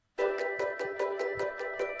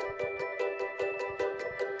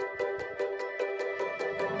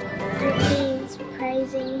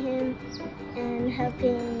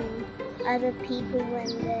helping other people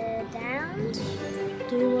when they're down.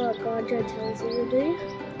 Do what God tells you to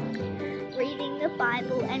do. Reading the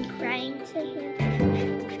Bible and praying to Him.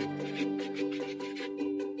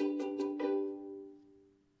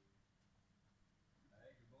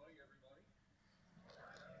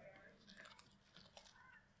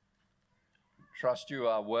 Trust you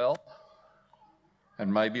are well,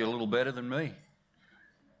 and maybe a little better than me.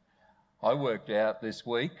 I worked out this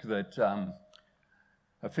week that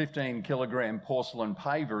a 15 kilogram porcelain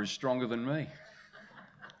paver is stronger than me.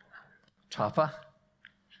 Tougher,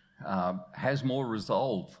 has more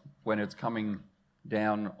resolve when it's coming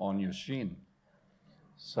down on your shin.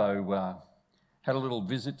 So had a little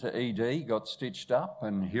visit to ED, got stitched up,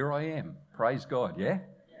 and here I am. Praise God, yeah?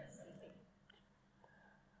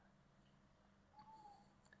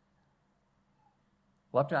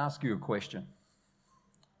 I'd love to ask you a question.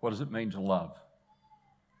 What does it mean to love?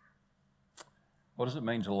 What does it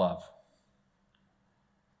mean to love?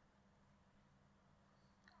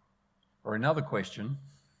 Or another question,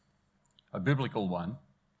 a biblical one.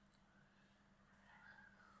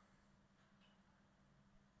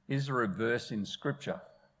 Is there a verse in Scripture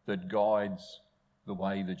that guides the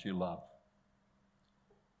way that you love?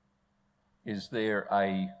 Is there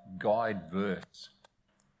a guide verse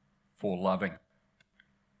for loving?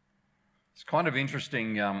 It's kind of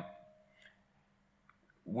interesting.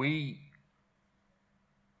 We,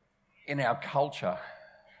 in our culture,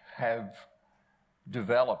 have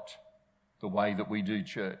developed the way that we do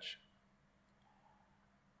church.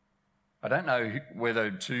 I don't know whether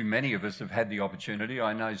too many of us have had the opportunity.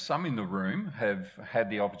 I know some in the room have had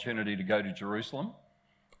the opportunity to go to Jerusalem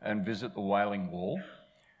and visit the Wailing Wall.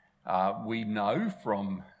 We know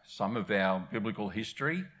from some of our biblical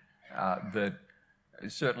history that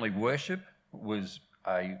certainly worship was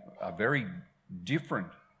a very different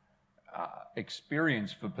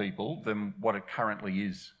experience for people than what it currently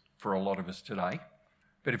is for a lot of us today.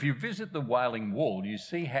 But if you visit the Wailing Wall, you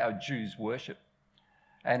see how Jews worship.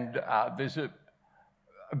 And there's a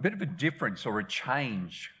bit of a difference or a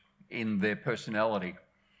change in their personality.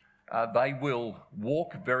 They will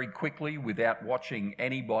walk very quickly without watching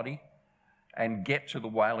anybody and get to the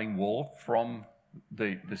Wailing Wall from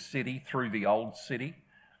the city, through the old city.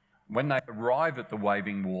 When they arrive at the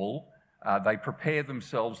Wailing Wall, they prepare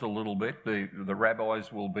themselves a little bit. The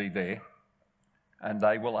rabbis will be there and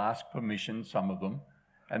they will ask permission, some of them,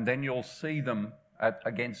 and then you'll see them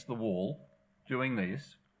against the wall doing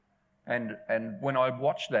this. And when I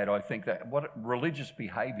watch that, I think that what religious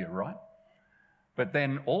behaviour, right? But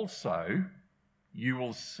then also you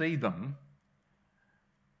will see them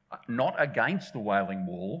not against the Wailing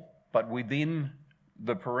Wall, but within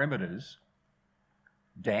the perimeters,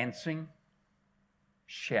 dancing,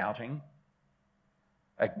 shouting,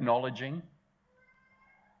 acknowledging,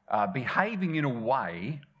 behaving in a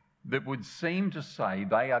way that would seem to say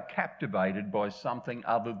they are captivated by something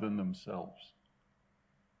other than themselves.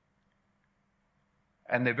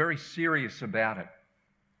 And they're very serious about it.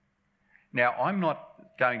 Now, I'm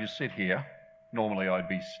not going to sit here, normally I'd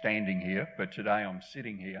be standing here, but today I'm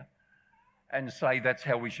sitting here, and say that's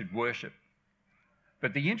how we should worship.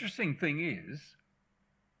 But the interesting thing is,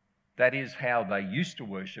 that is how they used to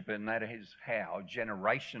worship, and that is how,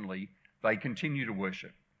 generationally, they continue to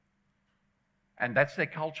worship. And that's their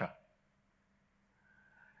culture.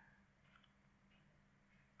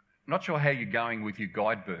 Not sure how you're going with your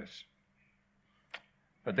guide verse,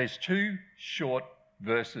 but there's two short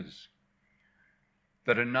verses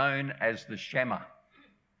that are known as the Shema,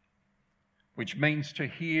 which means to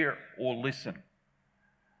hear or listen.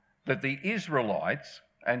 That the Israelites,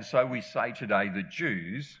 and so we say today the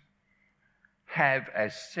Jews, have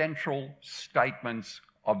as central statements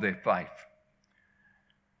of their faith.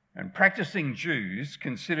 And practicing Jews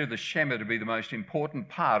consider the Shema to be the most important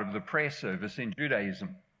part of the prayer service in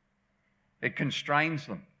Judaism. It constrains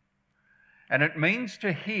them. And it means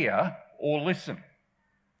to hear or listen.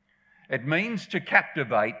 It means to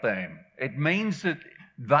captivate them. It means that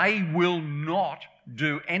they will not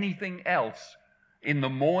do anything else in the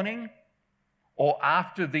morning or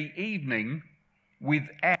after the evening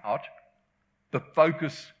without the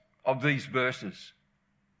focus of these verses.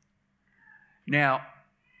 Now,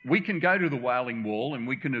 we can go to the Wailing Wall and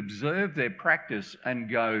we can observe their practice and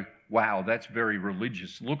go, wow, that's very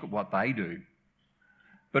religious. Look at what they do.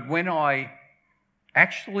 But when I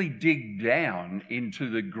actually dig down into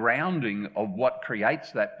the grounding of what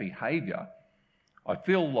creates that behaviour, I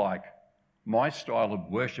feel like my style of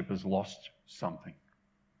worship has lost something.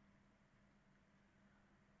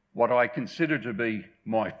 What I consider to be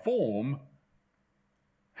my form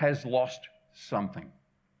has lost something.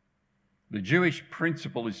 The Jewish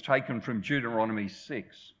principle is taken from Deuteronomy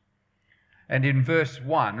 6. And in verse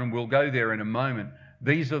 1, and we'll go there in a moment,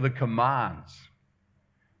 these are the commands.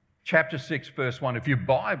 Chapter 6, verse 1. If your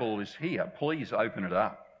Bible is here, please open it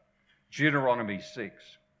up. Deuteronomy 6.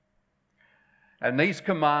 And these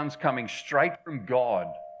commands coming straight from God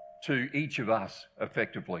to each of us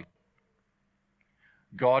effectively.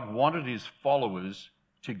 God wanted his followers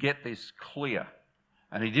to get this clear,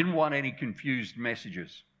 and he didn't want any confused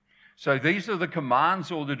messages. So these are the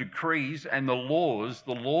commands or the decrees and the laws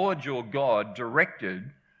the Lord your God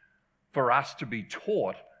directed for us to be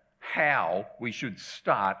taught how we should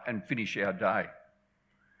start and finish our day.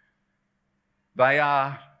 They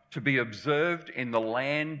are to be observed in the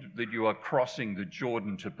land that you are crossing the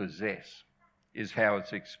Jordan to possess, is how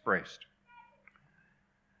it's expressed.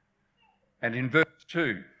 And in verse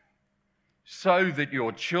 2, so that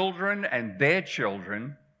your children and their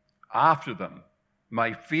children after them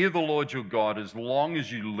may fear the Lord your God as long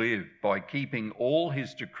as you live by keeping all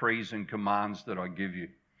his decrees and commands that I give you,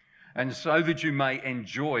 and so that you may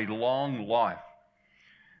enjoy long life.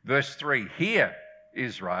 Verse 3, hear,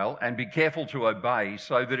 Israel, and be careful to obey,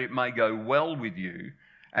 so that it may go well with you,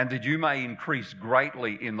 and that you may increase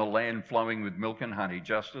greatly in the land flowing with milk and honey,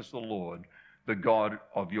 just as the Lord, the God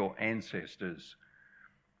of your ancestors,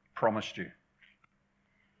 promised you.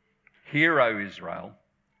 Hear, O Israel,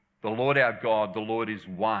 the Lord our God, the Lord is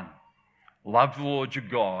one. Love the Lord your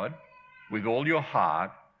God with all your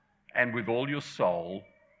heart and with all your soul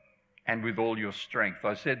and with all your strength.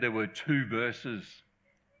 I said there were two verses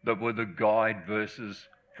that were the guide verses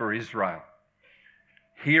for Israel.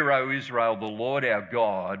 Hear, O Israel, the Lord our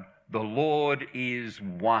God, the Lord is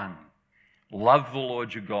one. Love the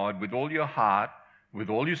Lord your God with all your heart,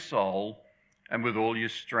 with all your soul, and with all your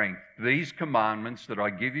strength. These commandments that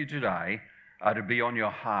I give you today are to be on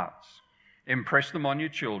your hearts. Impress them on your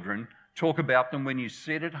children. Talk about them when you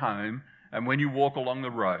sit at home and when you walk along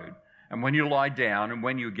the road and when you lie down and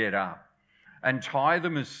when you get up. And tie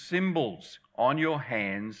them as symbols on your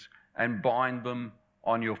hands and bind them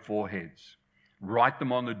on your foreheads. Write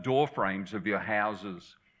them on the door frames of your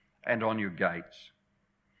houses and on your gates.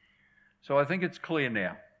 So I think it's clear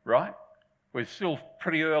now, right? We're still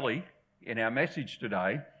pretty early in our message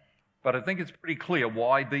today, but I think it's pretty clear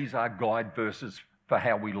why these are guide verses for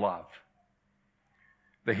how we love.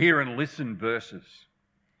 The hear and listen verses.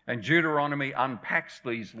 And Deuteronomy unpacks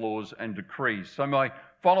these laws and decrees. So my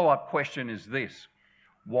follow-up question is this.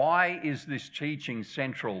 Why is this teaching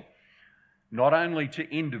central not only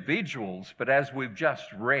to individuals, but as we've just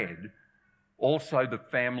read, also the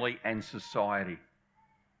family and society?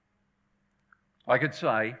 I could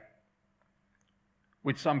say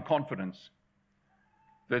with some confidence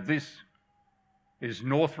that this is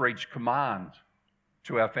Northreach command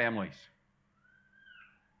to our families.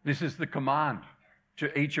 This is the command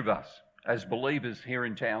to each of us as believers here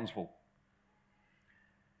in Townsville.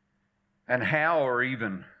 And how or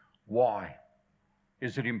even why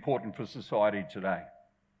is it important for society today?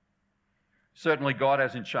 Certainly God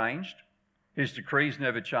hasn't changed. His decrees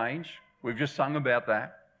never change. We've just sung about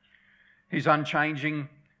that. He's unchanging,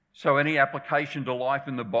 so any application to life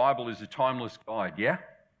in the Bible is a timeless guide, yeah?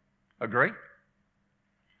 Agree?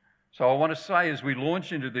 So I want to say as we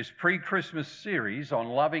launch into this pre-Christmas series on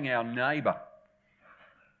loving our neighbour,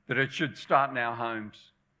 that it should start in our homes.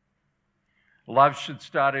 Love should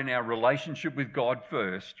start in our relationship with God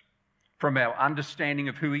first, from our understanding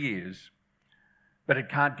of who He is, but it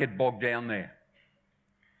can't get bogged down there.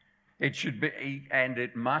 It should be, and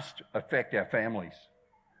it must affect our families.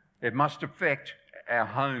 It must affect our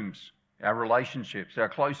homes, our relationships, our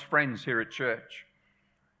close friends here at church,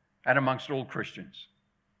 and amongst all Christians.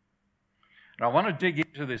 And I want to dig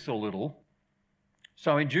into this a little.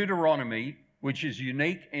 So in Deuteronomy, which is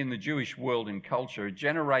unique in the Jewish world and culture, it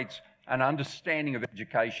generates an understanding of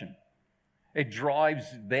education. It drives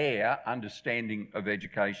their understanding of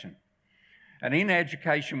education. And in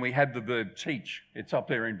education, we have the verb teach. It's up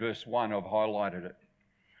there in verse 1. I've highlighted it.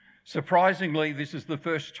 Surprisingly, this is the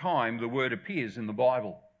first time the word appears in the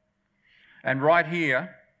Bible. And right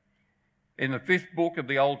here, in the 5th book of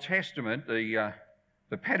the Old Testament, the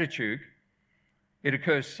Pentateuch, it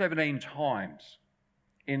occurs 17 times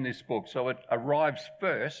in this book. So it arrives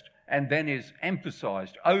first and then is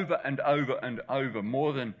emphasized over and over and over,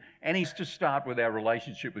 more than any, to start with our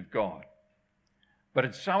relationship with God. But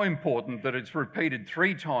it's so important that it's repeated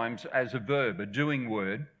 3 times as a verb, a doing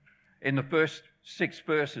word, in the first 6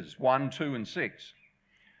 verses, 1, 2, and 6.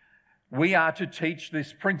 We are to teach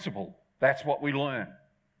this principle. That's what we learn.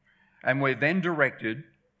 And we're then directed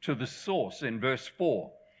to the source in verse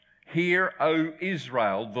 4. Hear, O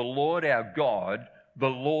Israel, the Lord our God, The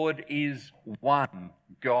Lord is one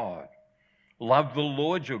God. Love the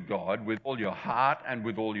Lord your God with all your heart and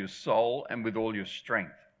with all your soul and with all your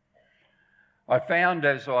strength. I found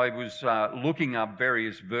as I was looking up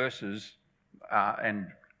various verses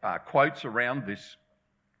and quotes around this,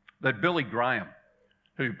 that Billy Graham,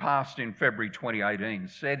 who passed in February 2018,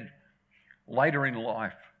 said later in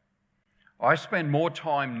life, "I spend more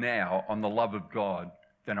time now on the love of God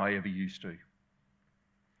than I ever used to."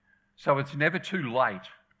 So it's never too late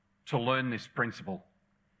to learn this principle.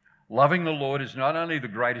 Loving the Lord is not only the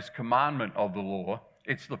greatest commandment of the law,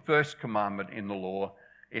 it's the first commandment in the law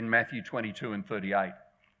in Matthew 22 and 38.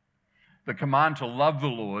 The command to love the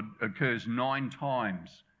Lord occurs 9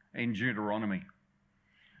 times in Deuteronomy,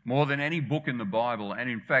 more than any book in the Bible, and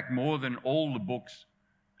in fact more than all the books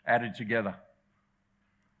added together.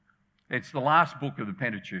 It's the last book of the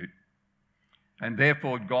Pentateuch, and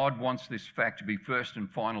therefore God wants this fact to be first and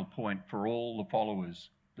final point for all the followers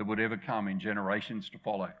that would ever come in generations to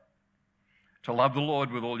follow. To love the Lord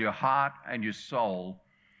with all your heart and your soul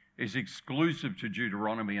is exclusive to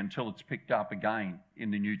Deuteronomy until it's picked up again in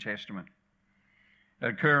the New Testament,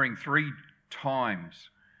 occurring 3 times,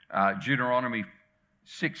 Deuteronomy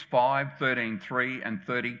 6:5, 13:3, and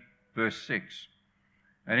 30, verse 6.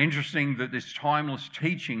 And interesting that this timeless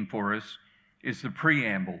teaching for us is the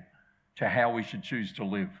preamble to how we should choose to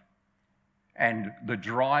live and the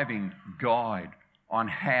driving guide on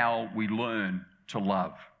how we learn to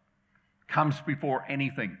love. Comes before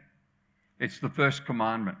anything. It's the first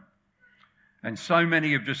commandment. And so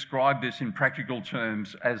many have described this in practical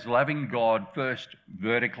terms as loving God first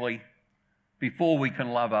vertically before we can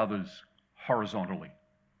love others horizontally.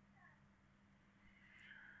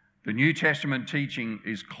 The New Testament teaching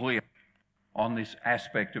is clear on this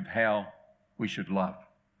aspect of how we should love.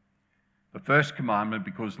 The first commandment,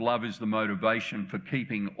 because love is the motivation for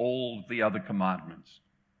keeping all the other commandments.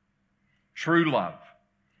 True love,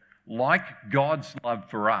 like God's love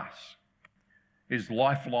for us, is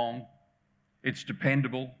lifelong, it's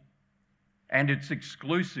dependable, and it's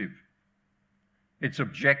exclusive. It's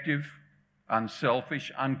objective,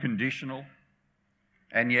 unselfish, unconditional,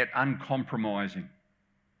 and yet uncompromising.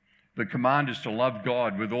 The command is to love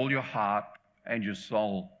God with all your heart and your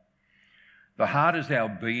soul. The heart is our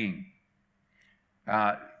being.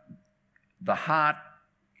 The heart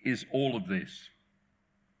is all of this.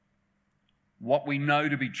 What we know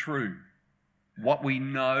to be true, what we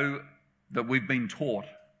know that we've been taught,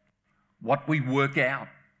 what we work out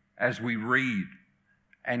as we read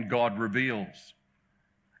and God reveals.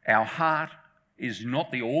 Our heart is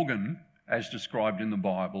not the organ as described in the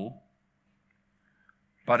Bible,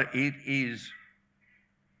 but it is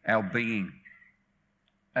our being.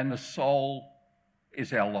 And the soul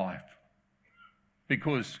is our life,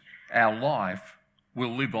 because our life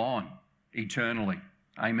will live on eternally.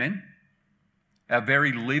 Amen? Our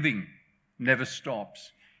very living never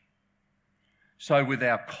stops. So with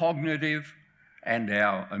our cognitive and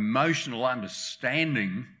our emotional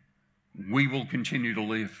understanding, we will continue to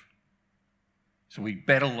live. So we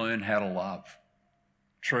better learn how to love.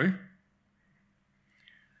 True?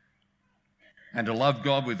 And to love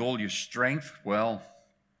God with all your strength, well,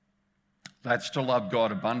 that's to love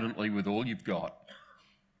God abundantly with all you've got,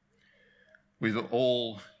 with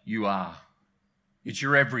all you are. It's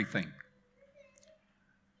your everything.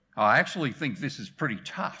 I actually think this is pretty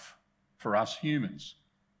tough for us humans.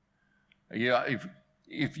 Yeah,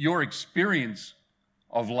 if your experience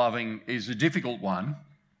of loving is a difficult one,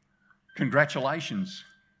 congratulations,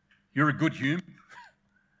 you're a good human.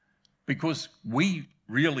 Because we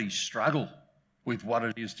really struggle with what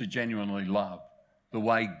it is to genuinely love, the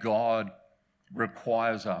way God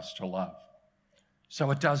requires us to love.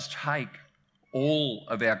 So it does take all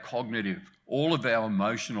of our cognitive, all of our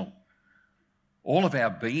emotional, all of our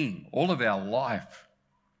being, all of our life,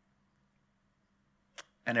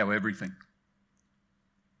 and our everything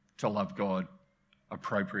to love God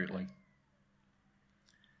appropriately.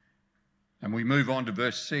 And we move on to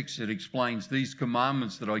verse 6. It explains, "These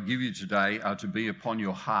commandments that I give you today are to be upon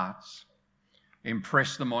your hearts.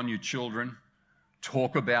 Impress them on your children.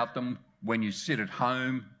 Talk about them when you sit at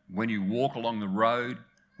home, when you walk along the road,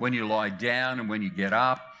 when you lie down and when you get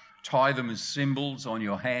up. Tie them as symbols on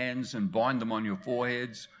your hands and bind them on your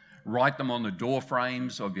foreheads. Write them on the door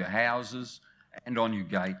frames of your houses and on your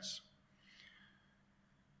gates."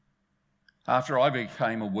 After I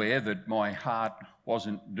became aware that my heart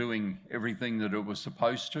wasn't doing everything that it was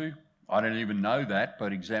supposed to, I didn't even know that,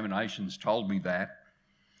 but examinations told me that,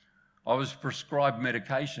 I was prescribed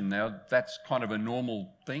medication. Now, that's kind of a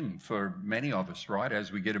normal thing for many of us, right?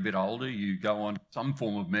 As we get a bit older, you go on some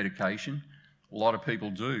form of medication. A lot of people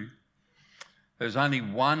do. There's only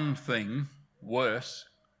one thing worse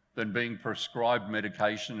than being prescribed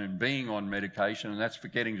medication and being on medication, and that's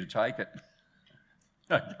forgetting to take it.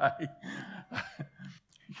 Okay?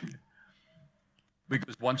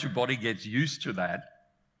 Because once your body gets used to that,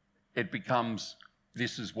 it becomes,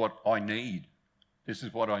 this is what I need. This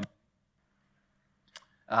is what I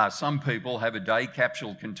need. Some people have a day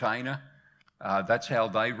capsule container. That's how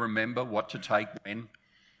they remember what to take when.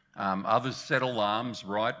 Others set alarms,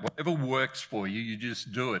 right? Whatever works for you, you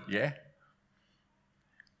just do it, yeah?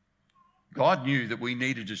 God knew that we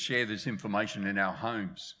needed to share this information in our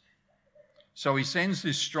homes. So he sends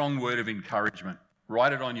this strong word of encouragement.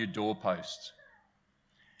 Write it on your doorposts.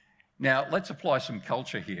 Now, let's apply some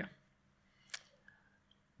culture here.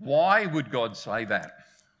 Why would God say that?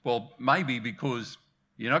 Well, maybe because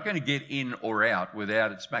you're not going to get in or out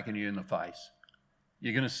without it smacking you in the face.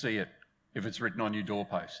 You're going to see it if it's written on your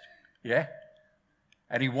doorpost. Yeah?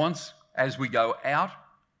 And he wants, as we go out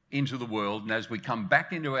into the world and as we come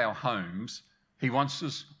back into our homes, he wants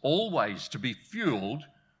us always to be fueled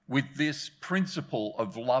with this principle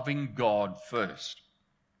of loving God first.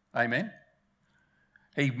 Amen?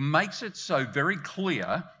 He makes it so very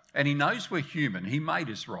clear, and he knows we're human. He made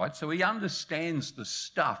us, right? So he understands the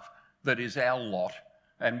stuff that is our lot,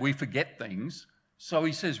 and we forget things. So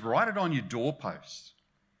he says, write it on your doorposts.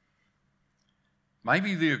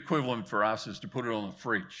 Maybe the equivalent for us is to put it on the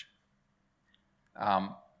fridge.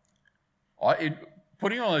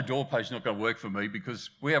 Putting it on a doorpost is not going to work for me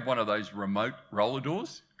because we have one of those remote roller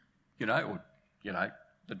doors, you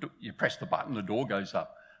press the button, the door goes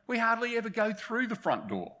up. We hardly ever go through the front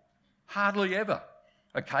door. Hardly ever.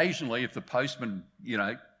 Occasionally, if the postman,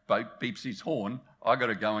 beeps his horn, I got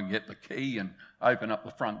to go and get the key and open up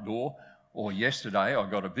the front door. Or yesterday, I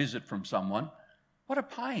got a visit from someone. What a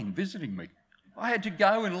pain visiting me. I had to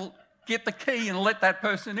go and get the key and let that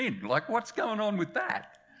person in. Like, what's going on with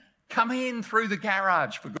that? Come in through the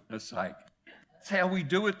garage, for goodness sake. That's how we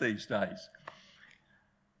do it these days.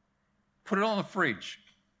 Put it on the fridge.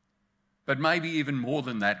 But maybe even more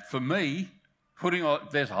than that. For me,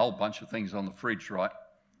 there's a whole bunch of things on the fridge, right?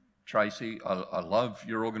 Tracy, I love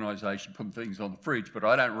your organisation putting things on the fridge, but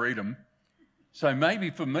I don't read them. So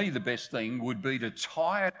maybe for me the best thing would be to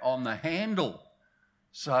tie it on the handle.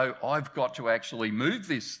 So I've got to actually move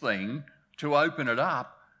this thing to open it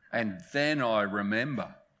up, and then I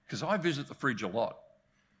remember. Because I visit the fridge a lot.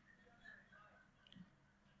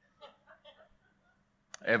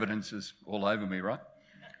 Evidence is all over me, right?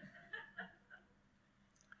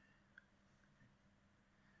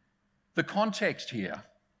 The context here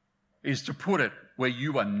is to put it where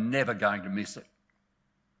you are never going to miss it.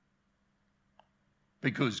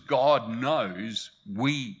 Because God knows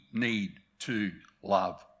we need to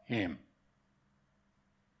love him.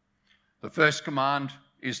 The first command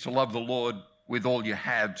is to love the Lord with all you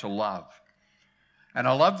have to love. And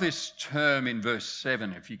I love this term in verse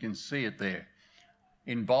 7, if you can see it there.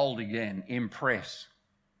 In bold again, impress.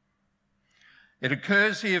 It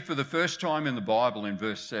occurs here for the first time in the Bible in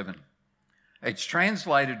verse 7. It's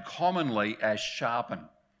translated commonly as sharpen.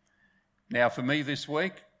 Now, for me this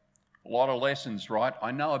week, a lot of lessons, right?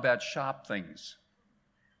 I know about sharp things.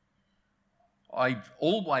 I've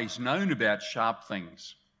always known about sharp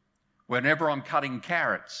things. Whenever I'm cutting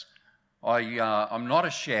carrots, I'm not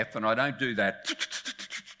a chef and I don't do that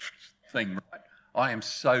thing, right? I am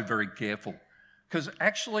so very careful. Because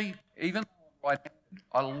actually, even though I'm right-handed,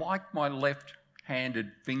 I like my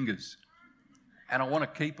left-handed fingers and I want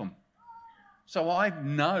to keep them. So I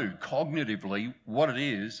know cognitively what it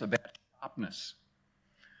is about sharpness.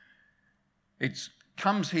 It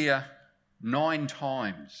comes here 9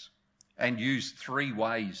 times and used 3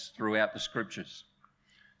 ways throughout the scriptures.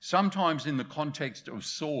 Sometimes in the context of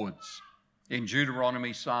swords, in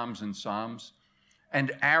Deuteronomy, Psalms,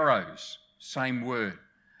 and arrows, same word.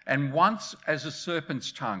 And once as a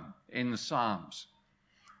serpent's tongue in the Psalms.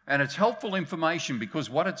 And it's helpful information because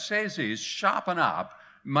what it says is, sharpen up,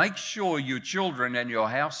 make sure your children and your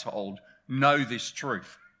household know this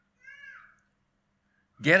truth.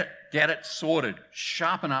 Get it sorted,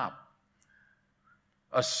 sharpen up.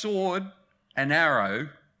 A sword, an arrow,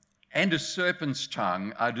 and a serpent's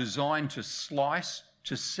tongue are designed to slice,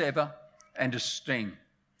 to sever, and to sting.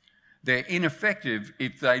 They're ineffective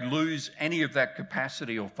if they lose any of that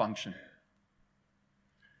capacity or function.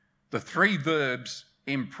 The 3 verbs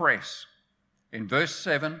impress. In verse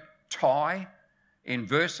 7, tie. In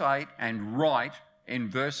verse 8, and write in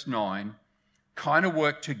verse 9, kind of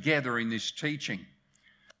work together in this teaching.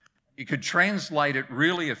 You could translate it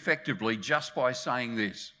really effectively just by saying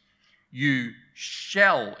this. You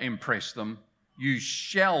shall impress them, you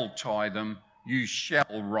shall tie them, you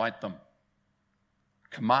shall write them.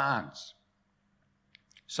 commands.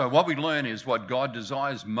 So what we learn is what God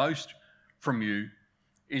desires most from you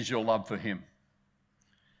is your love for him.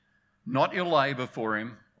 Not your labour for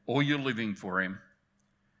him or your living for him.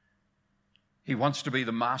 He wants to be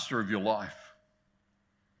the master of your life.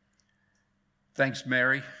 Thanks,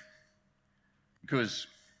 Mary, because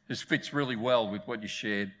this fits really well with what you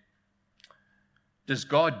shared. Does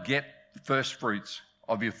God get the first fruits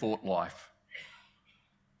of your thought life?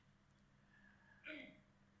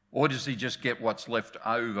 Or does he just get what's left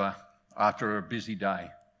over after a busy day?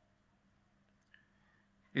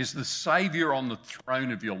 Is the Saviour on the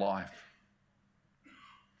throne of your life?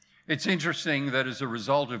 It's interesting that as a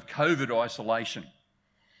result of COVID isolation,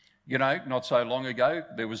 not so long ago,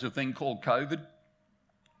 there was a thing called COVID,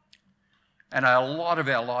 and a lot of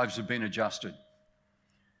our lives have been adjusted.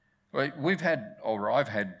 I've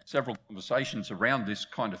had several conversations around this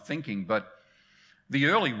kind of thinking, but the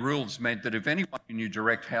early rules meant that if anyone in your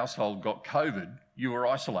direct household got COVID, you were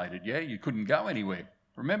isolated, yeah? You couldn't go anywhere.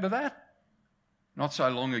 Remember that? Not so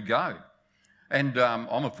long ago. And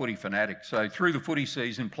I'm a footy fanatic, so through the footy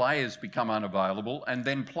season, players become unavailable, and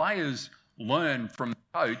then players learn from the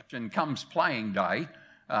coach, and comes playing day,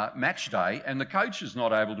 match day, and the coach is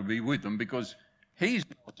not able to be with them because he's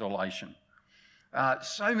in isolation.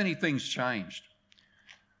 So many things changed.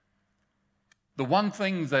 The one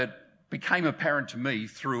thing that became apparent to me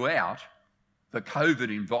throughout the COVID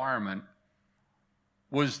environment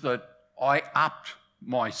was that I upped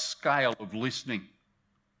my scale of listening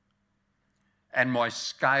and my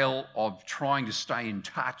scale of trying to stay in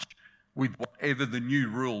touch with whatever the new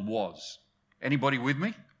rule was. Anybody with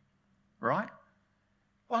me? Right?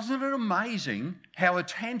 Wasn't it amazing how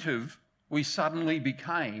attentive we suddenly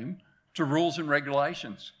became to rules and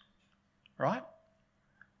regulations? Right?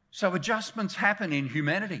 So adjustments happen in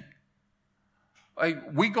humanity.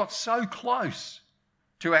 We got so close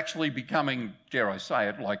to actually becoming, dare I say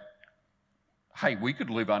it, like, hey, we could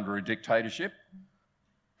live under a dictatorship,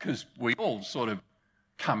 because we all sort of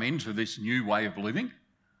come into this new way of living.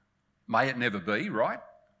 May it never be, right?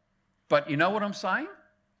 But you know what I'm saying?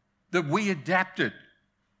 That we adapted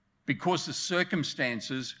because the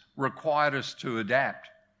circumstances required us to adapt.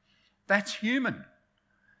 That's human.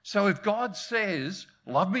 So if God says,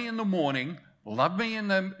 love me in the morning, love me in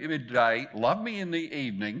the midday, love me in the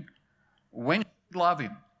evening, when should we love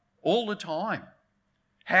him? All the time.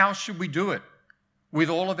 How should we do it? With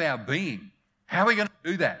all of our being. How are we going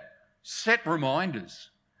to do that? Set reminders.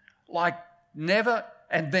 Like never,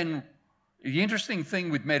 and then the interesting thing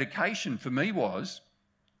with medication for me was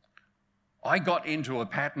I got into a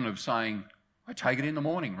pattern of saying, I take it in the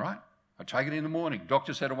morning, right? I take it in the morning.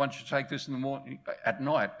 Doctor said, I want you to take this in the morning, at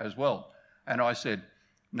night as well. And I said,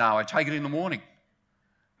 no, I take it in the morning.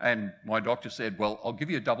 And my doctor said, well, I'll give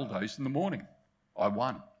you a double dose in the morning. I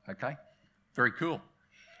won, okay? Very cool.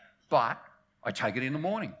 But I take it in the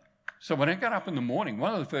morning. So when I get up in the morning,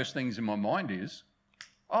 one of the first things in my mind is,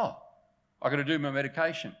 I've got to do my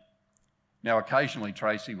medication. Now, occasionally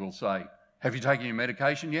Tracy will say, have you taken your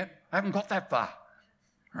medication yet? I haven't got that far,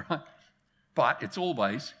 right? But it's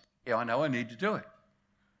always, yeah, I know I need to do it.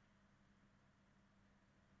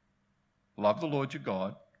 Love the Lord your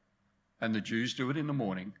God, and the Jews do it in the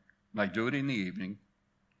morning, and they do it in the evening,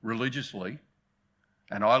 religiously,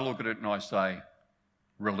 and I look at it and I say,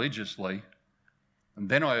 religiously, and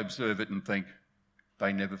then I observe it and think,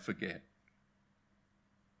 they never forget.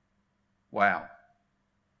 Wow.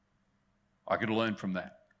 I could learn from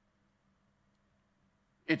that.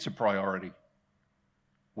 It's a priority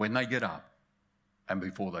when they get up and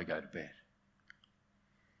before they go to bed.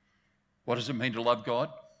 What does it mean to love God?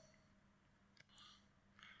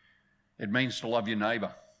 It means to love your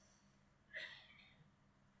neighbour.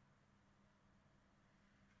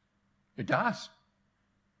 It does.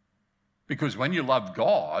 Because when you love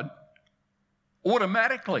God,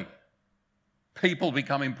 automatically people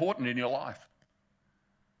become important in your life.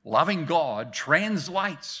 Loving God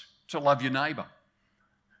translates to love your neighbour.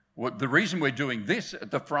 The reason we're doing this at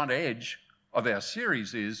the front edge of our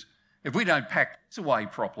series is if we don't pack this away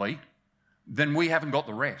properly, then we haven't got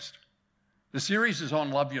the rest. The series is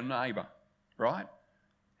on love your neighbour, right?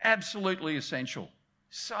 Absolutely essential.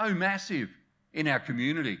 So massive in our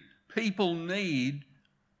community. People need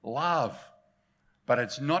love, but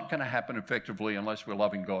it's not going to happen effectively unless we're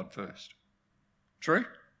loving God first. True?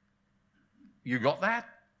 You got that?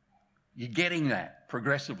 You're getting that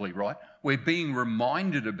progressively, right? We're being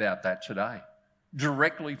reminded about that today,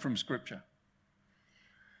 directly from Scripture.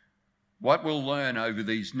 What we'll learn over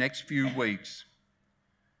these next few weeks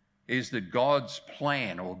is that God's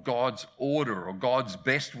plan or God's order or God's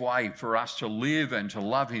best way for us to live and to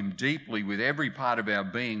love him deeply with every part of our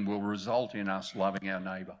being will result in us loving our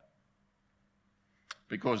neighbour.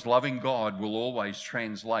 Because loving God will always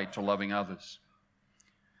translate to loving others.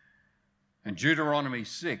 And Deuteronomy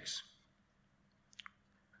 6,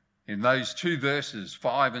 in those 2 verses,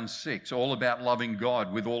 5 and 6, all about loving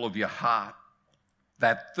God with all of your heart.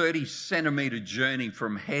 That 30-centimetre journey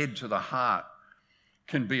from head to the heart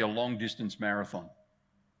can be a long-distance marathon.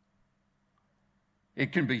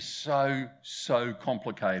 It can be so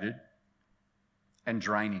complicated and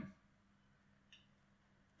draining.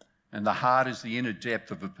 And the heart is the inner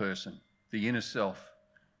depth of a person, the inner self,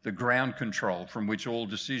 the ground control from which all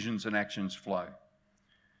decisions and actions flow.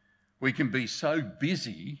 We can be so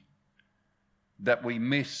busy that we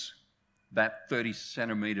miss that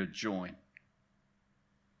 30-centimetre join.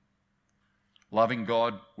 Loving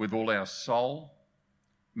God with all our soul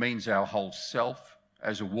means our whole self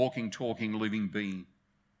as a walking, talking, living being.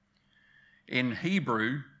 In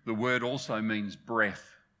Hebrew, the word also means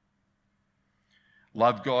breath.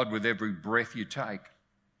 Love God with every breath you take,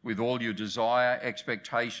 with all your desire,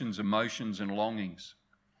 expectations, emotions, and longings.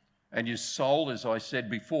 And your soul, as I said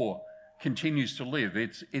before, continues to live.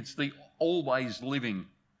 It's the always living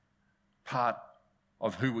part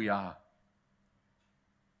of who we are.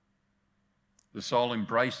 The soul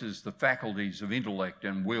embraces the faculties of intellect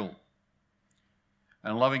and will.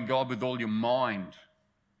 And loving God with all your mind.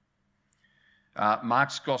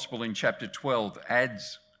 Mark's Gospel in chapter 12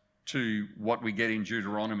 adds to what we get in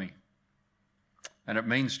Deuteronomy. And it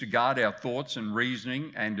means to guard our thoughts and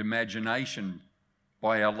reasoning and imagination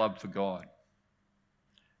by our love for God.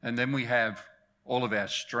 And then we have all of our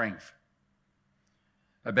strength,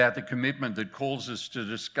 about the commitment that calls us to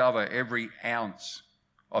discover every ounce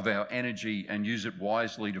of our energy and use it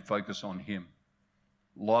wisely to focus on him.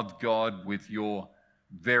 Love God with your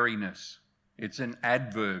veriness. It's an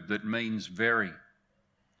adverb that means very.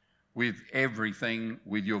 With everything,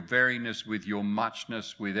 with your veriness, with your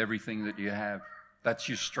muchness, with everything that you have. That's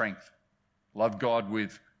your strength. Love God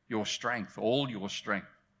with your strength, all your strength.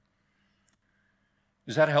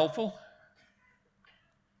 Is that helpful?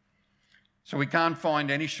 So we can't find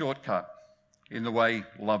any shortcut in the way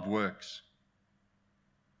love works.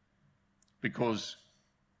 Because,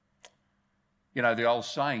 you know, the old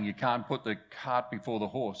saying, you can't put the cart before the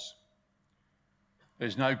horse.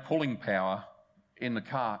 There's no pulling power in the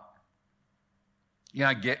cart. You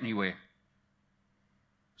don't get anywhere.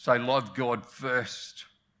 So love God first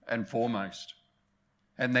and foremost.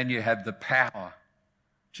 And then you have the power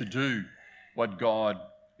to do what God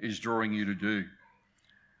is drawing you to do.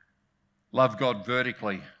 Love God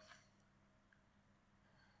vertically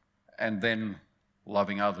and then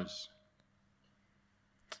loving others.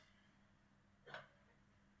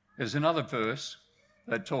 There's another verse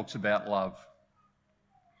that talks about love.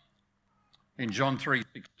 In John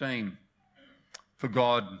 3:16, for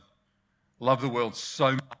God loved the world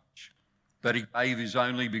so much that he gave his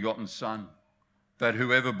only begotten Son, that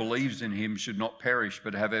whoever believes in him should not perish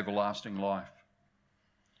but have everlasting life.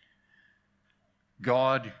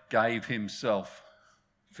 God gave himself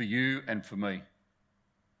for you and for me.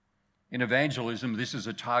 In evangelism, this is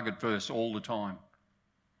a target verse all the time,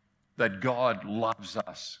 that God loves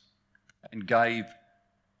us and gave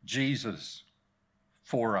Jesus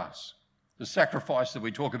for us. The sacrifice that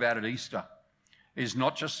we talk about at Easter is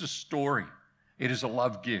not just a story, it is a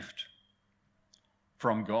love gift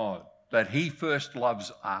from God, that he first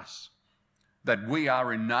loves us, that we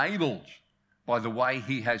are enabled by the way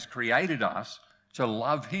he has created us to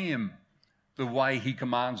love him the way he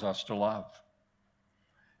commands us to love.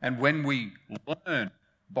 And when we learn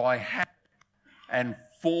by habit and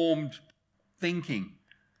formed thinking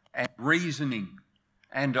and reasoning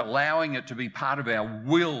and allowing it to be part of our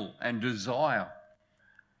will and desire,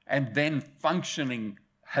 and then functioning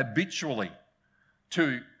habitually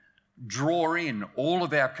to draw in all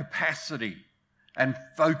of our capacity and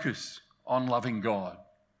focus on loving God,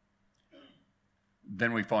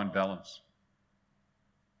 then we find balance.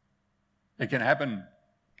 It can happen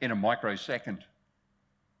in a microsecond.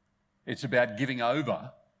 It's about giving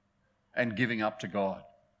over and giving up to God.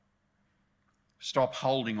 Stop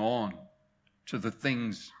holding on to the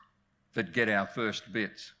things that get our first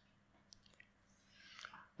bits.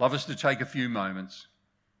 Love us to take a few moments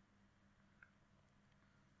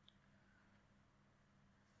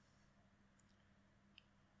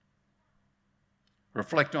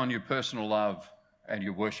reflect on your personal love and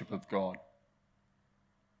your worship of God.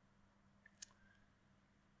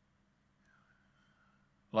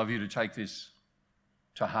 Love you to take this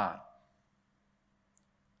to heart.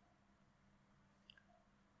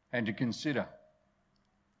 and to consider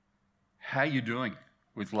how you're doing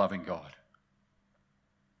with loving God.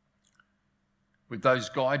 With those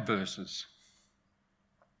guide verses,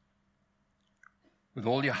 with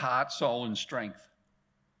all your heart, soul and strength.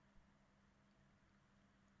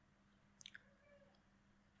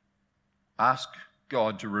 Ask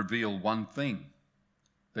God to reveal one thing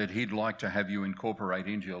that He'd like to have you incorporate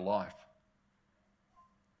into your life.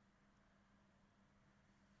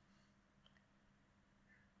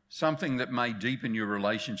 Something that may deepen your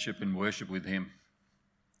relationship and worship with Him.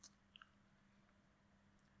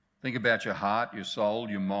 Think about your heart, your soul,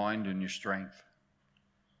 your mind and your strength.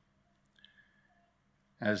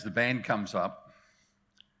 As the band comes up,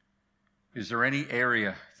 is there any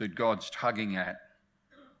area that God's tugging at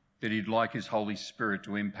that He'd like His Holy Spirit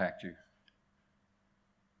to impact you?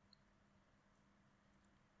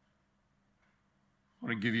 I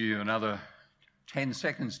want to give you another 10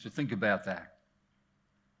 seconds to think about that.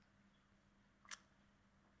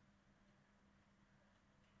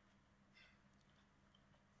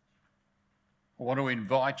 I want to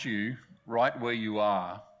invite you right where you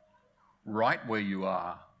are,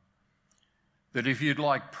 that if you'd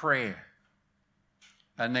like prayer,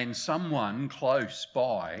 and then someone close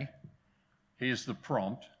by, here's the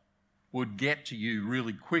prompt, would get to you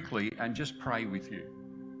really quickly and just pray with you.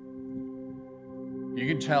 You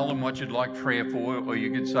can tell them what you'd like prayer for, or you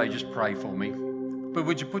could say, just pray for me. But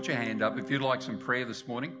would you put your hand up if you'd like some prayer this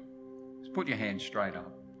morning? Just put your hand straight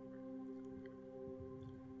up.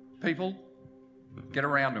 People, get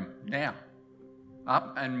around them now.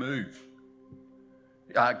 Up and move.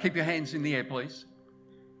 Keep your hands in the air, please.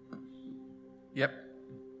 Yep.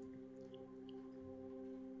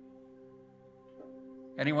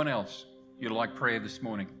 Anyone else you'd like prayer this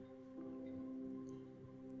morning?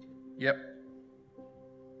 Yep.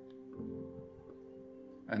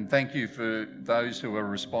 And thank you for those who are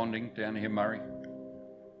responding down here, Murray.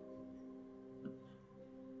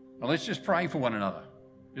 Now let's just pray for one another.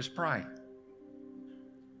 Just pray.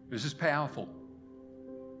 This is powerful.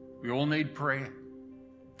 We all need prayer.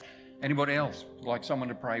 Anybody else would like someone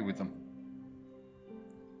to pray with them?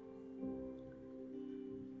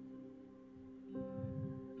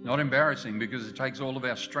 Not embarrassing, because it takes all of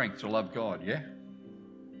our strength to love God, yeah?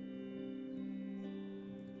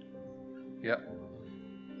 Yep.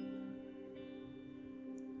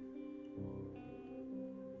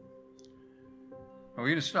 We're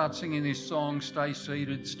going to start singing this song. Stay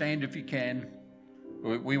seated, stand if you can.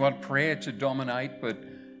 We want prayer to dominate, but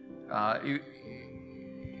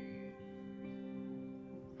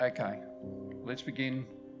okay, let's begin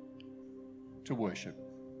to worship.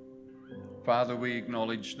 Father, we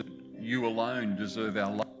acknowledge that you alone deserve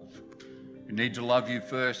our love. We need to love you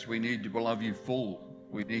first. We need to love you full.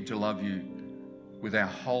 We need to love you with our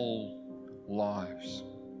whole lives.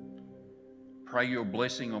 Pray your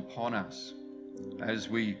blessing upon us as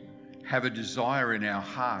we have a desire in our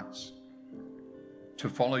hearts to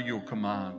follow your command.